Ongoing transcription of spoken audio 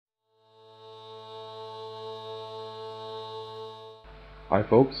Hi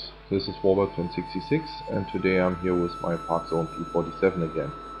folks, this is Warburton66 and today I'm here with my Parkzone P-47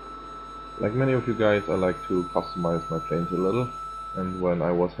 again. Like many of you guys, I like to customize my planes a little, and when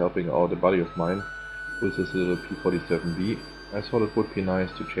I was helping out a buddy of mine with this little P-47B, I thought it would be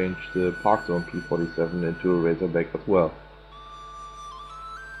nice to change the Parkzone P-47 into a Razorback as well.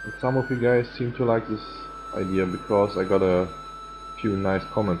 And some of you guys seem to like this idea because I got a few nice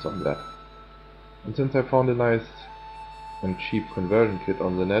comments on that. And since I found a nice and cheap conversion kit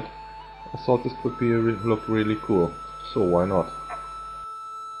on the net, I thought this could look really cool, so why not?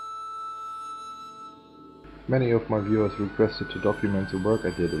 Many of my viewers requested to document the work I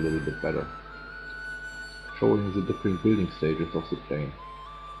did a little bit better, showing the different building stages of the plane.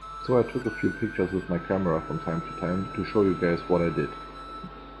 So I took a few pictures with my camera from time to time to show you guys what I did.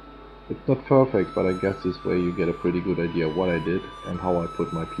 It's not perfect, but I guess this way you get a pretty good idea what I did and how I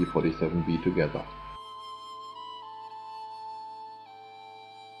put my P-47B together.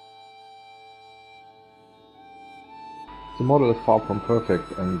 The model is far from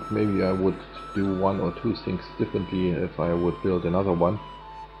perfect, and maybe I would do one or two things differently if I would build another one.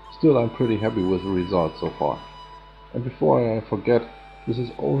 Still, I'm pretty happy with the result so far. And before I forget, this is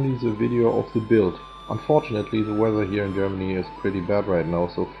only the video of the build. Unfortunately, the weather here in Germany is pretty bad right now,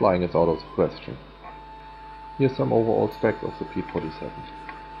 so flying is out of the question. Here's some overall specs of the P-47.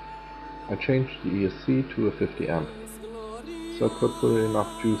 I changed the ESC to a 50 amp. So I could put enough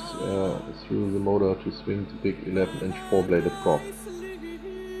juice through the motor to swing the big 11-inch 4-bladed prop.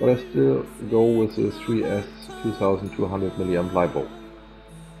 But I still go with the 3S 2200 mA LIBO.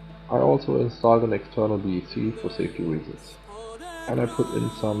 I also installed an external BEC for safety reasons. And I put in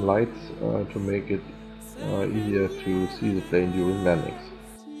some lights to make it easier to see the plane during landings.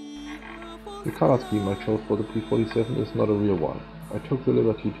 The color scheme I chose for the P-47 is not a real one. I took the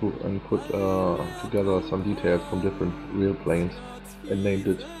liberty to put together some details from different real planes and named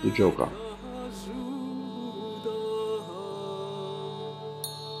it the Joker.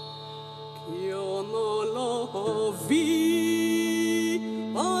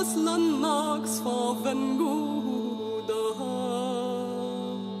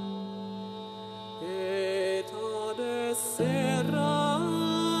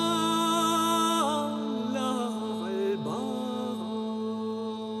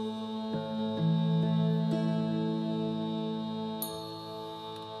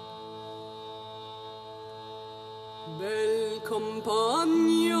 Bel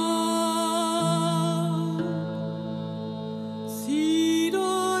compagno, si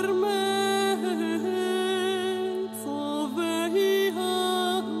dorme soveillance,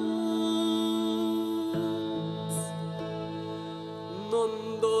 non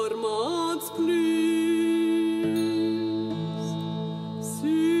dormats plus,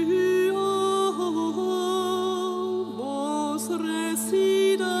 sur vos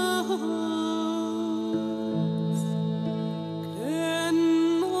résidences.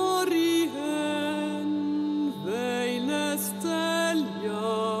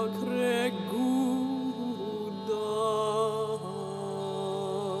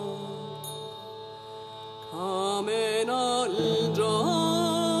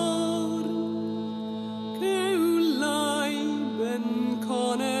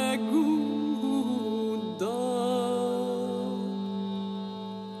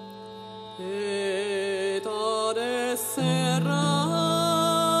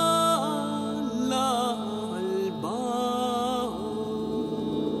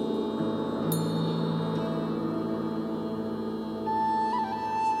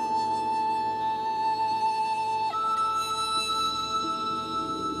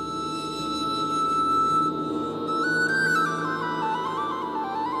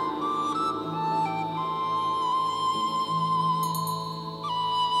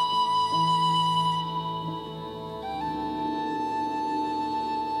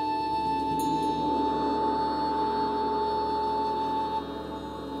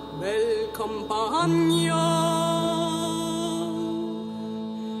 Bel compagno,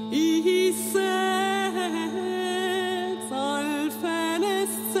 i sez al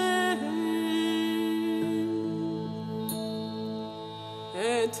fenesce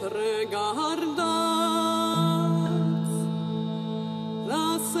et regardats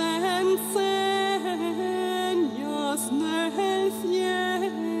las enseñas nel ciel.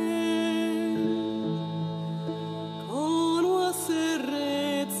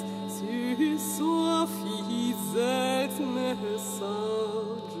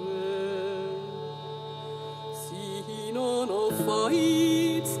 Si non ho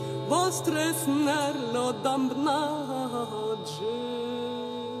faiz vostres nerlo damnage,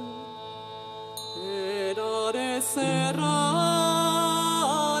 ed ade sera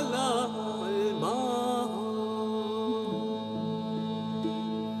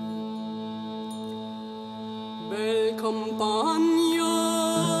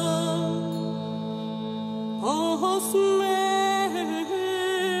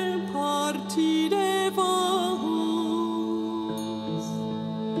partire vos,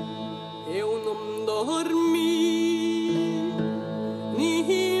 eu non dormi,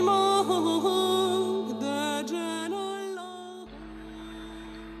 ni mag de genalla.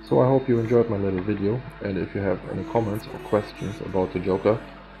 So I hope you enjoyed my little video, and if you have any comments or questions about the Joker,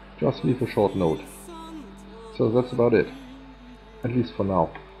 just leave a short note. So that's about it, at least for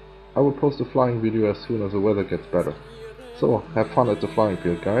now. I will post a flying video as soon as the weather gets better. So have fun at the flying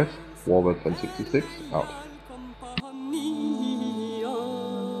field, guys. Warbird Fan 66 out.